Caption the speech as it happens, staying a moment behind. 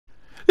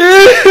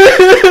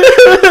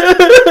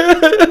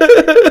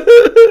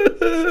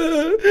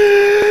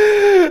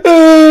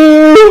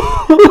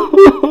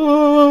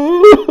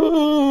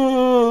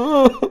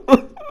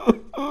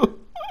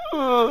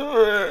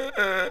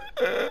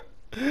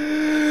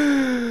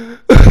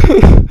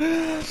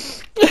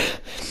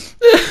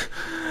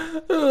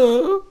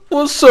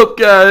What's up,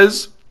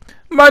 guys?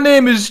 My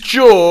name is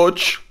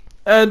George,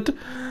 and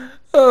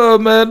oh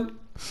man,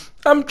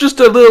 I'm just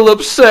a little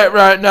upset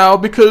right now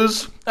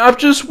because I've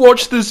just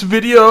watched this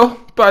video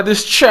by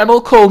this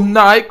channel called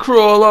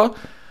Nightcrawler,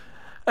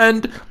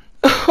 and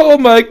oh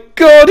my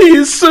god, he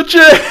is such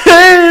a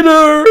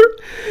hater!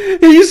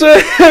 He's a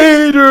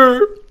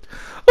hater!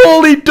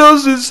 All he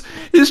does is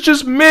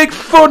just make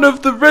fun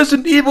of the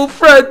Resident Evil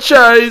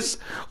franchise.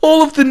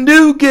 All of the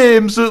new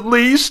games, at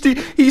least.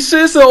 He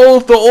says that all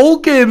of the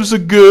old games are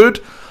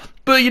good,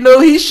 but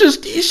he's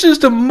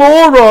just a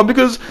moron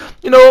because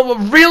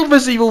real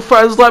Resident Evil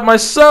fans like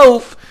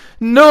myself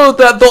know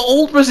that the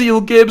old Resident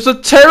Evil games are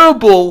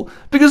terrible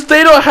because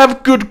they don't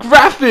have good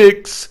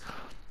graphics.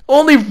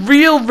 Only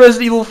real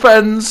Resident Evil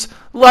fans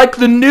like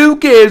the new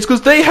games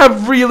because they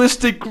have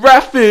realistic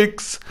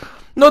graphics.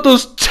 Not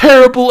those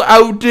terrible,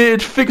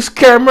 outdated, fixed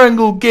camera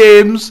angle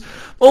games.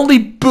 Only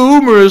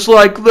boomers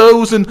like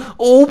those and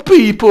old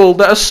people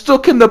that are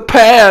stuck in the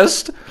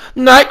past.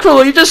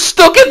 Nightcrawler, you're just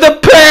stuck in the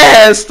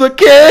past,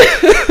 okay?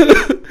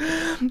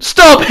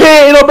 Stop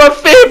hating on my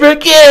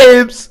favorite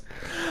games.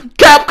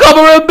 Capcom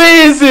are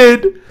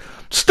amazing.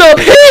 Stop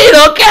hating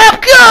on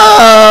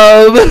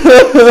Capcom.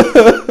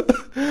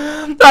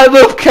 I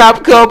love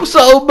Capcom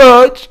so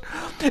much.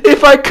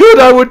 If I could,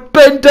 I would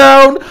bend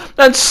down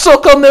and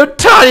suck on their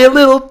tiny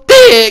little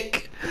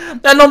dick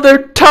and on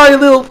their tiny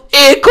little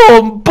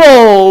acorn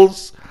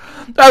balls.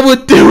 I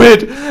would do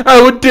it.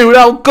 I would do it.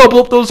 I'll gobble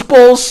up those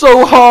balls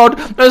so hard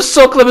and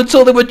suck them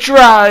until they were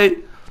dry.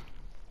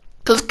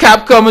 Because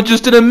Capcom are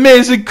just an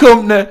amazing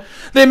company.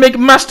 They make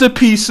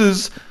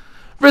masterpieces.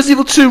 Resident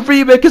Evil 2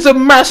 Remake is a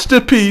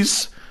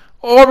masterpiece.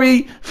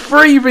 Ori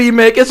 3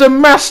 Remake is a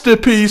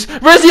masterpiece.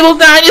 Resident Evil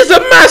 9 is a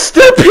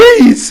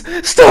masterpiece.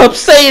 Stop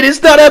saying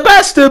it's not a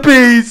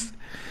masterpiece.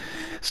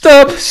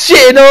 Stop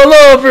shitting all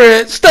over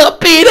it.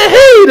 Stop being a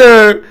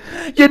hater.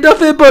 You're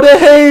nothing but a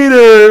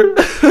hater.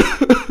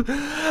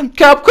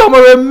 Capcom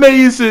are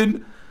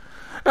amazing.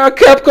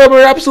 Capcom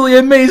are absolutely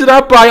amazing.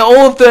 I buy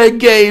all of their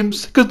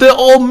games because they're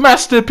all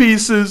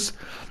masterpieces.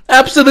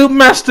 Absolute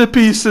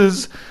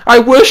masterpieces. I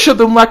worship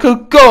them like a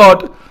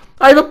god.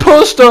 I have a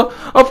poster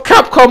of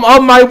Capcom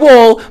on my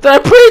wall that I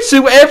pray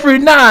to every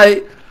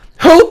night,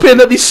 hoping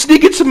that they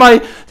sneak into my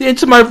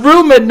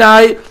room at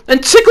night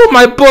and tickle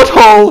my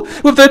butthole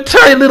with their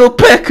tiny little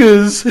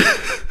peckers.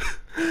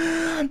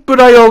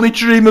 But I only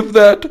dream of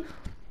that.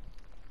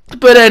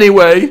 But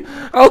anyway,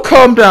 I'll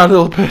calm down a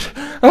little bit.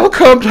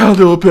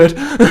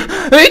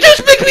 It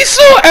just makes me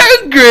so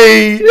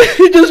angry.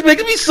 It just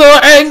makes me so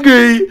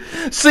angry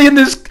seeing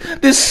this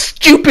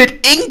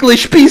stupid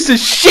English piece of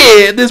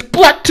shit, this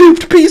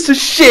black-toothed piece of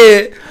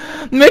shit,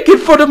 making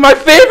fun of my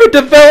favorite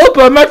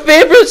developer, my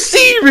favorite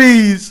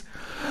series.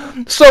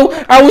 So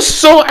I was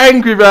so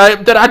angry,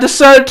 right, that I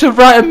decided to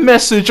write a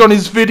message on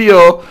his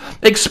video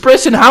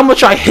expressing how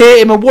much I hate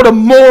him and what a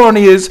moron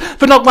he is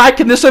for not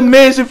liking this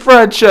amazing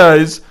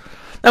franchise.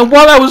 And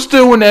while I was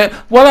doing it,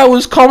 while I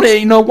was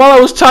commenting, while I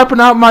was typing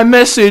out my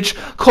message,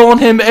 calling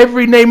him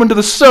every name under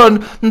the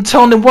sun and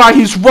telling him why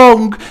he's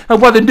wrong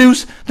and why the new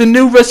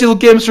Resident Evil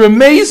games are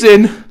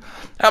amazing,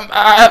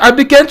 I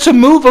began to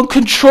move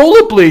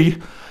uncontrollably.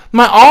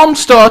 My arms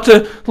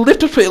started to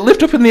lift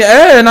up in the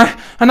air,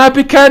 and I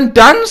began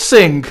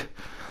dancing.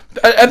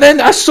 And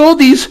then I saw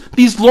these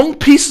long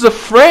pieces of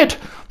thread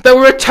that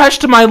were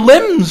attached to my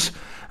limbs.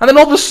 And then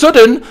all of a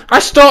sudden, I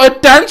started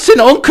dancing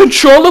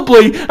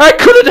uncontrollably. I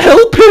couldn't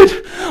help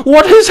it.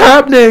 What is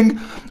happening?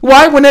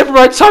 Why, whenever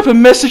I type a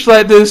message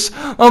like this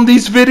on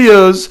these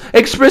videos,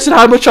 expressing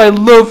how much I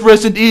love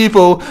Resident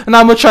Evil and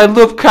how much I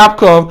love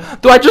Capcom,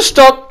 do I just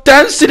start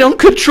dancing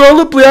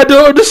uncontrollably? I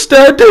don't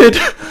understand it.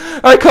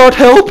 I can't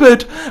help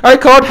it. I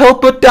can't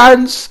help but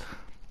dance.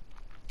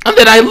 And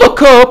then I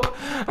look up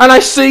and I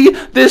see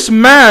this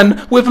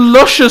man with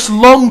luscious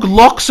long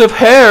locks of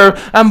hair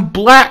and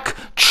black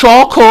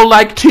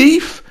charcoal-like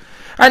teeth,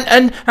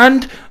 and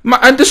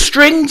the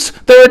strings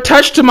that are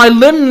attached to my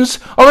limbs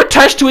are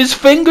attached to his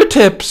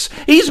fingertips.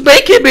 He's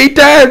making me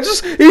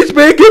dance. He's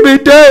making me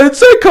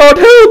dance. I can't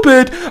help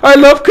it. I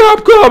love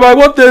Capcom. I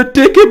want their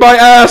dick in my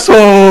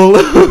asshole.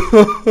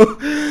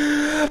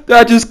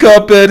 I just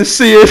can't bear to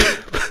see it.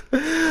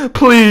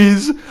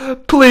 Please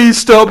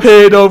stop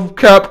hating on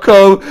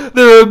Capcom.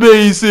 They're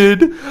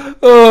amazing.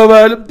 Oh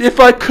man, if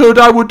I could,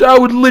 I would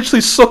literally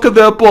suck on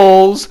their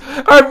balls.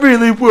 I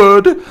really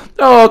would.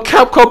 Oh,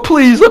 Capcom,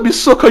 please let me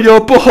suck on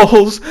your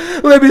balls.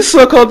 Let me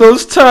suck on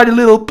those tiny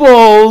little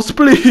balls,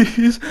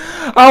 please.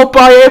 I'll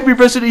buy every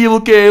Resident Evil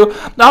game.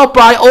 I'll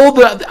buy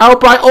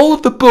all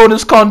of the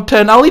bonus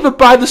content. I'll even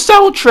buy the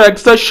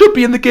soundtracks that should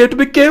be in the game to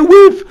begin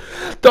with.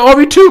 The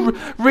Ori 2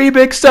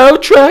 remake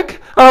soundtrack.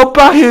 I'll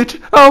buy it,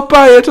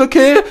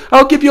 okay?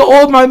 I'll give you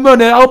all my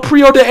money. I'll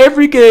pre-order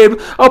every game.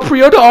 I'll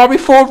pre-order Ori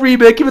 4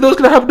 Remake, even though it's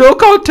going to have no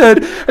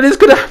content. And it's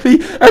going to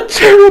be a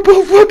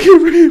terrible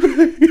fucking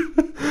remake.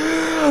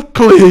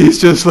 Please,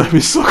 just let me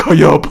suck on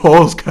your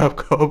balls,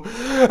 Capcom.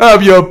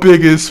 I'm your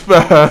biggest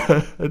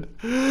fan.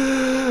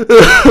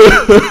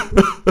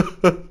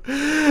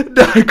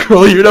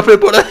 Nightcrawler, you're nothing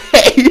but a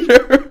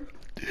hater.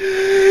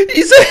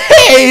 He's a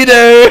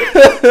hater.